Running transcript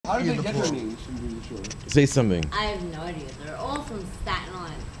How did in they the get pool. their names from Jersey Shore? Say something. I have no idea. They're all from Staten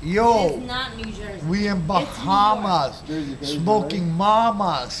Island. Yo, It's not New Jersey. we in It's Bahamas, Jersey, Jersey, smoking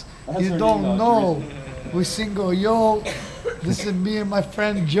mamas. That's You her don't name now, know. We single, yo. This is me and my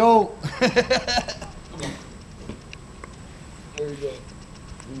friend Joe. There we go.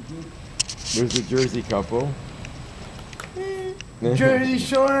 There's the Jersey couple. Jersey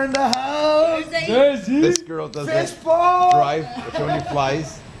Shore in the house. Jersey. This girl doesn't Fistball. drive, she only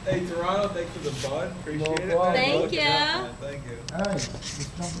flies. Hey, Toronto, thanks for the bud. Appreciate No it. problem. Thank Look it you. up, man. Thank you. Hey, let's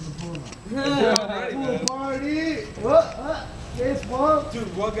jump in the pool now. Yeah, I'm ready, Pool man. party. What? Fistball.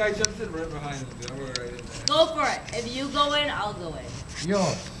 Dude, one guy jumps in right behind him, dude. I'm going right in there. Go for it. If you go in, I'll go in. Yo,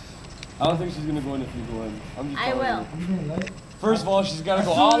 I don't think she's gonna go in if you go in. I'm just I telling will. you. I'm getting late. First of all, she's gotta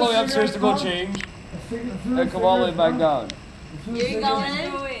go all the way upstairs to go change and come all the way back down. You're going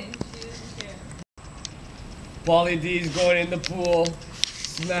in? Paulie D's going in the pool.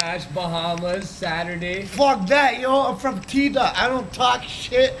 Smash Bahamas Saturday. Fuck that, yo. I'm from Tita. I don't talk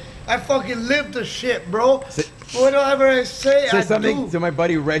shit. I fucking live the shit, bro. Say, Whatever I say, say I something do. to my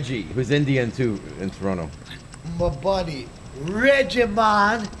buddy Reggie, who's Indian too, in Toronto. My buddy, Reggie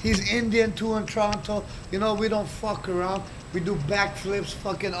man. He's Indian too in Toronto. You know, we don't fuck around. We do backflips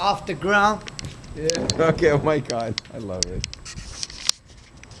fucking off the ground. Yeah. Okay, oh my god, I love it.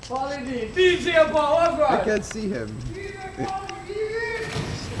 Paulie D. DJ Paul, what's I right? can't see him.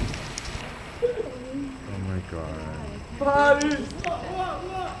 Oh my god. Party. Look.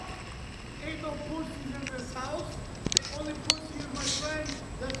 Ain't no pussies in this house. The only pussy is my friend.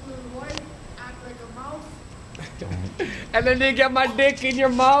 That's his wife. Act like a mouse. And then they get my dick in your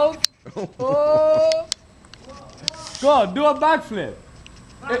mouth. Oh. Go on, do a backflip.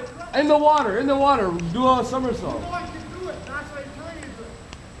 In the water, do a somersault. I can do it. That's what I tell you to do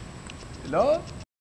it. No?